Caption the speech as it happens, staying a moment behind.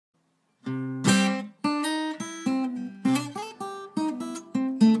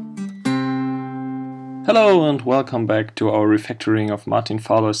Hello and welcome back to our refactoring of Martin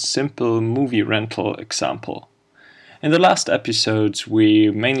Fowler's simple movie rental example. In the last episodes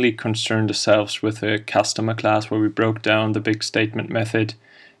we mainly concerned ourselves with a customer class where we broke down the big statement method,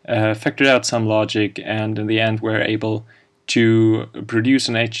 factored out some logic, and in the end we're able to produce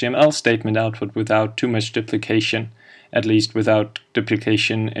an HTML statement output without too much duplication, at least without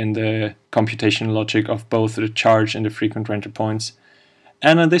duplication in the computation logic of both the charge and the frequent renter points.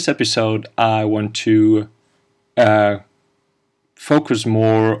 And in this episode, I want to focus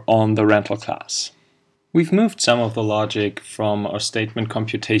more on the rental class. We've moved some of the logic from our statement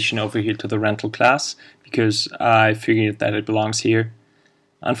computation over here to the rental class because I figured that it belongs here.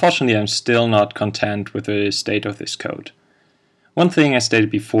 Unfortunately, I'm still not content with the state of this code. One thing I stated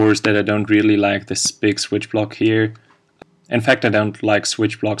before is that I don't really like this big switch block here. In fact, I don't like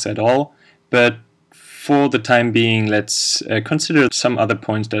switch blocks at all, but for the time being, let's consider some other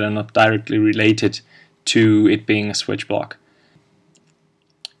points that are not directly related to it being a switch block.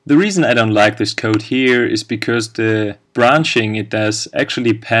 The reason I don't like this code here is because the branching it does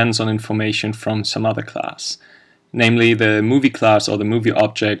actually depends on information from some other class, namely the movie class or the movie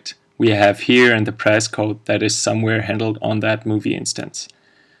object we have here and the price code that is somewhere handled on that movie instance.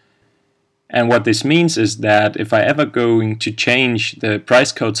 And what this means is that if I ever going to change the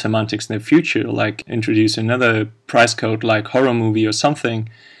price code semantics in the future, like introduce another price code like horror movie or something,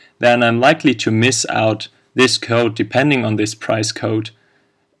 then I'm likely to miss out this code depending on this price code,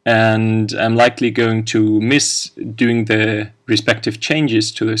 and I'm likely going to miss doing the respective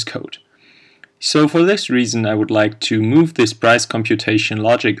changes to this code. So for this reason, I would like to move this price computation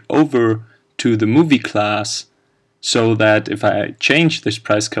logic over to the movie class, so that if I change this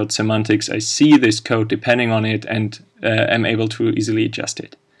price code semantics, I see this code depending on it and am able to easily adjust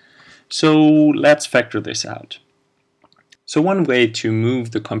it. So let's factor this out. So one way to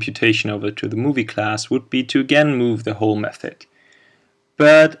move the computation over to the movie class would be to again move the whole method.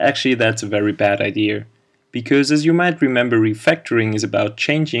 But actually that's a very bad idea, because as you might remember, refactoring is about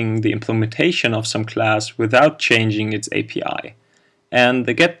changing the implementation of some class without changing its API. And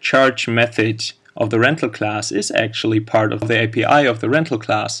the getCharge method of the rental class is actually part of the API of the rental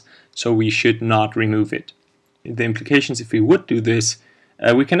class, so we should not remove it. The implications if we would do this,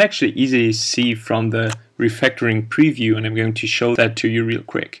 we can actually easily see from the refactoring preview, and I'm going to show that to you real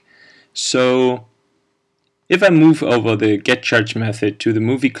quick. So if I move over the getCharge method to the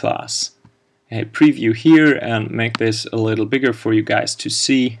movie class, I preview here and make this a little bigger for you guys to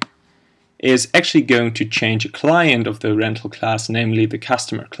see, is actually going to change a client of the rental class, namely the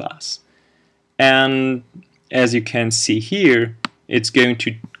customer class. And as you can see here, it's going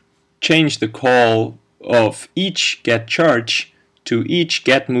to change the call of each getCharge to each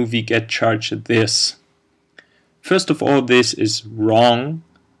getMovie getCharge this. First of all, this is wrong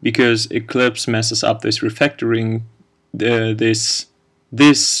because Eclipse messes up this refactoring. This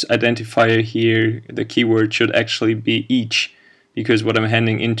identifier here, the keyword should actually be each, because what I'm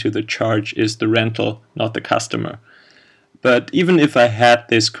handing into the charge is the rental, not the customer. But even if I had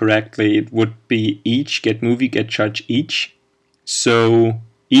this correctly, it would be each, getMovie getCharge each. So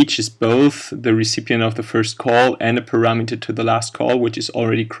each is both the recipient of the first call and a parameter to the last call, which is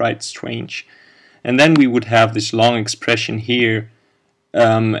already quite strange. And then we would have this long expression here,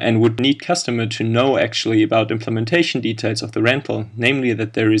 and would need customer to know actually about implementation details of the rental, namely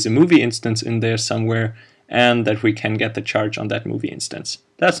that there is a movie instance in there somewhere and that we can get the charge on that movie instance.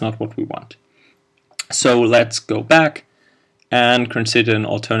 That's not what we want. So let's go back and consider an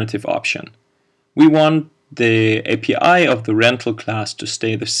alternative option. We want the API of the rental class to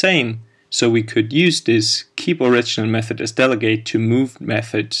stay the same, so we could use this keep original method as delegate to move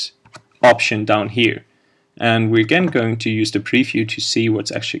methods option down here. And we're again going to use the preview to see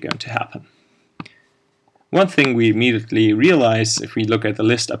what's actually going to happen. One thing we immediately realize if we look at the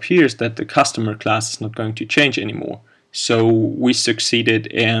list up here is that the customer class is not going to change anymore. So we succeeded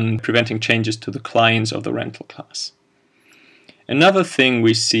in preventing changes to the clients of the rental class. Another thing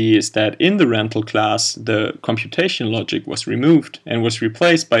we see is that in the rental class, the computation logic was removed and was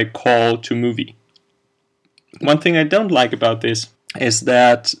replaced by call to movie. One thing I don't like about this is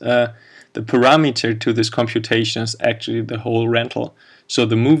that the parameter to this computation is actually the whole rental. So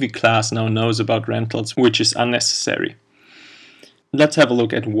the movie class now knows about rentals, which is unnecessary. Let's have a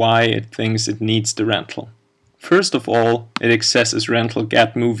look at why it thinks it needs the rental. First of all, it accesses rental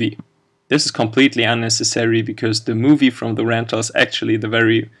getMovie. This is completely unnecessary because the movie from the rental is actually the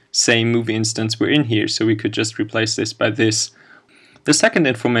very same movie instance we're in here, so we could just replace this by this. The second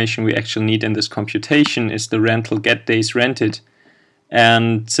information we actually need in this computation is the rental getDaysRented.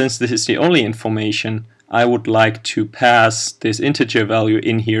 And since this is the only information, I would like to pass this integer value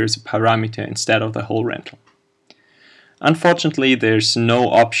in here as a parameter instead of the whole rental. Unfortunately, there's no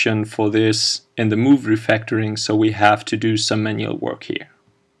option for this in the move refactoring, so we have to do some manual work here.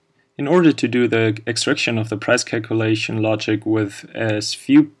 In order to do the extraction of the price calculation logic with as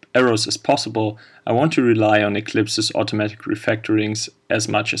few errors as possible, I want to rely on Eclipse's automatic refactorings as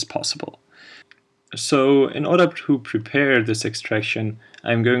much as possible. So in order to prepare this extraction,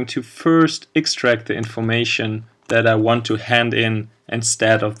 I'm going to first extract the information that I want to hand in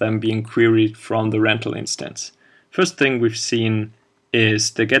instead of them being queried from the rental instance. First thing we've seen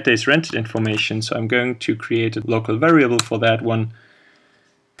is the getDaysRented information, so I'm going to create a local variable for that one.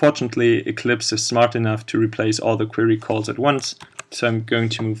 Fortunately, Eclipse is smart enough to replace all the query calls at once, so I'm going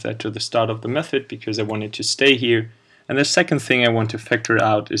to move that to the start of the method because I want it to stay here. And the second thing I want to factor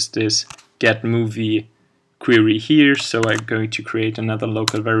out is this getMovie query here, so I'm going to create another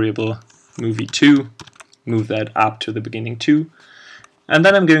local variable, movie2, move that up to the beginning too. And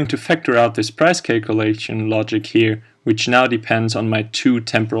then I'm going to factor out this price calculation logic here, which now depends on my two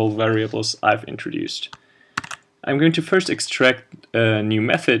temporal variables I've introduced. I'm going to first extract a new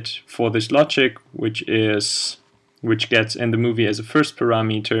method for this logic, which gets in the movie as a first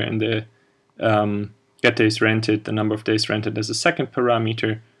parameter and the getDaysRented, the number of days rented, as a second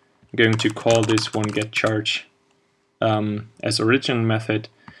parameter. I'm going to call this one getCharge as original method,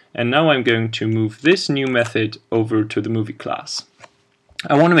 and now I'm going to move this new method over to the movie class.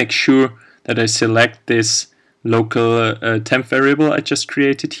 I want to make sure that I select this local temp variable I just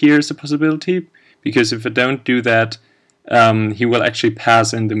created here as a possibility, because if I don't do that, he will actually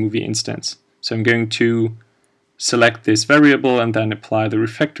pass in the movie instance. So I'm going to select this variable and then apply the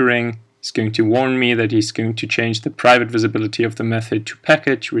refactoring. It's going to warn me that he's going to change the private visibility of the method to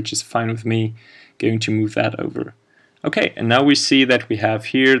package, which is fine with me. Going to move that over. Okay, and now we see that we have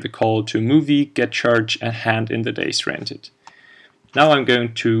here the call to movie, getCharge, and hand in the days rented. Now I'm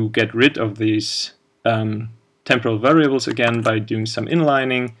going to get rid of these temporal variables again by doing some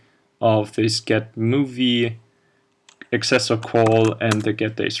inlining of this getMovie accessor call and the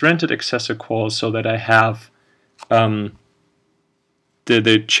getDaysRented accessor call, so that I have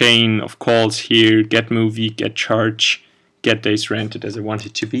the chain of calls here, getMovie, getCharge, getDaysRented as I want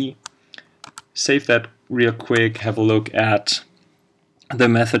it to be. Save that real quick, have a look at the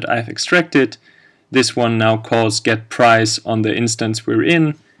method I've extracted. This one now calls getPrice on the instance we're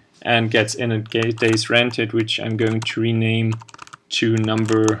in and gets in a getDaysRented, which I'm going to rename to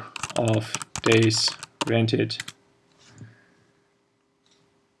number of days rented.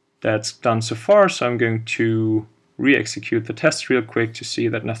 That's done so far, so I'm going to re-execute the test real quick to see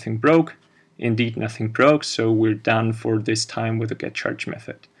that nothing broke. Indeed, nothing broke, so we're done for this time with the getCharge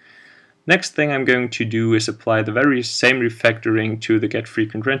method. Next thing I'm going to do is apply the very same refactoring to the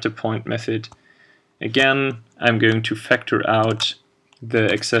getFrequentRenterPoint method. Again, I'm going to factor out the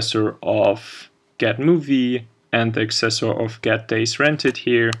accessor of getMovie and the accessor of getDaysRented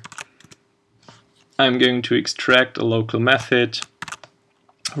here. I'm going to extract a local method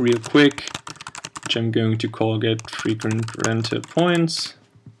real quick, which I'm going to call getFrequentRenterPoints,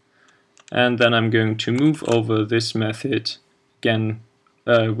 and then I'm going to move over this method again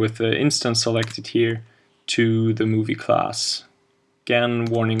with the instance selected here to the movie class. Again,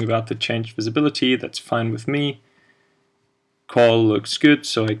 warning about the changed visibility, that's fine with me. Call looks good,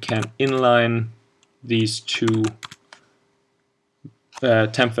 so I can inline these two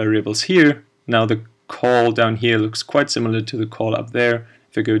temp variables here. Now the call down here looks quite similar to the call up there.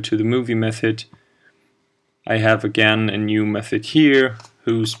 If I go to the movie method, I have again a new method here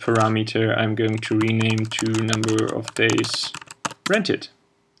whose parameter I'm going to rename to number of days rented.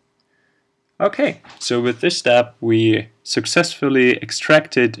 Okay, so with this step we successfully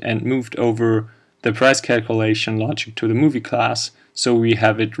extracted and moved over the price calculation logic to the movie class, so we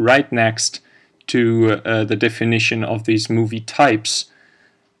have it right next to the definition of these movie types,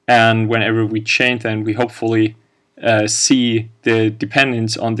 and whenever we change them we hopefully see the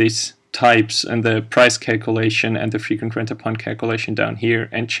dependence on these types and the price calculation and the frequent renter point calculation down here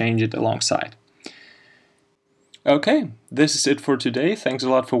and change it alongside. Okay, this is it for today. Thanks a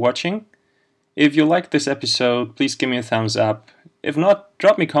lot for watching. If you liked this episode, please give me a thumbs up. If not,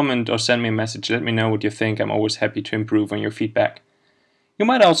 drop me a comment or send me a message. Let me know what you think. I'm always happy to improve on your feedback. You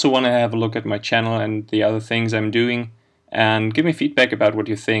might also want to have a look at my channel and the other things I'm doing and give me feedback about what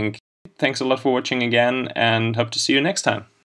you think. Thanks a lot for watching again and hope to see you next time.